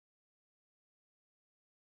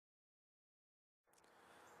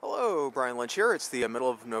Hello, Brian Lynch here. It's the middle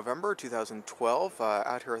of November 2012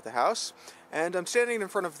 out here at the house, and I'm standing in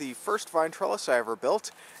front of the first vine trellis I ever built,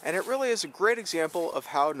 and it really is a great example of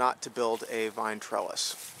how not to build a vine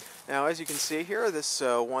trellis. Now, as you can see here, this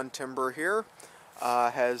one timber here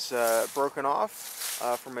has broken off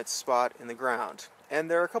from its spot in the ground, and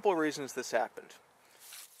there are a couple of reasons this happened.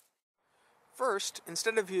 First,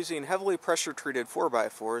 instead of using heavily pressure-treated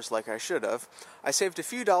 4x4s like I should have, I saved a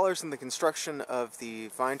few dollars in the construction of the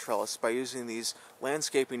vine trellis by using these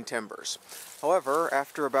landscaping timbers. However,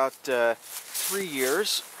 after about 3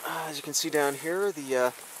 years, as you can see down here,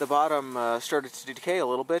 the bottom started to decay a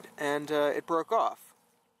little bit and it broke off.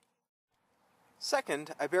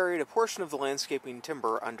 Second, I buried a portion of the landscaping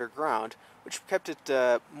timber underground, which kept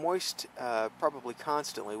it moist probably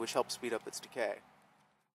constantly, which helped speed up its decay.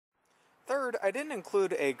 Third, I didn't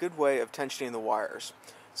include a good way of tensioning the wires.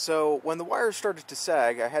 So when the wires started to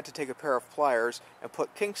sag, I had to take a pair of pliers and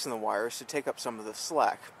put kinks in the wires to take up some of the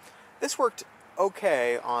slack. This worked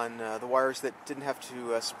okay on the wires that didn't have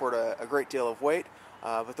to support a great deal of weight,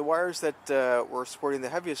 but the wires that were supporting the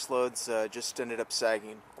heaviest loads just ended up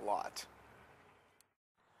sagging a lot.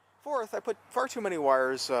 Fourth, I put far too many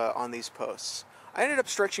wires on these posts. I ended up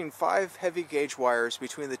stretching 5 heavy gauge wires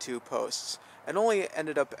between the 2 posts, and only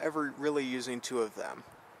ended up ever really using 2 of them.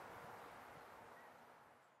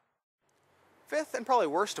 Fifth, and probably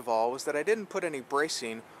worst of all, was that I didn't put any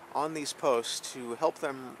bracing on these posts to help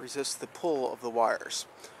them resist the pull of the wires.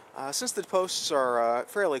 Since the posts are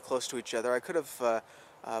fairly close to each other, I could have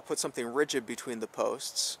put something rigid between the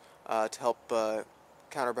posts to help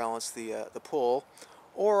counterbalance the pull,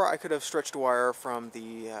 or I could have stretched a wire from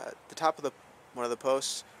the top of one of the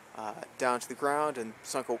posts down to the ground and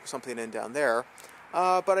sunk something in down there,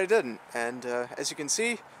 but I didn't, and as you can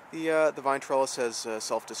see, the vine trellis has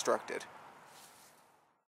self-destructed.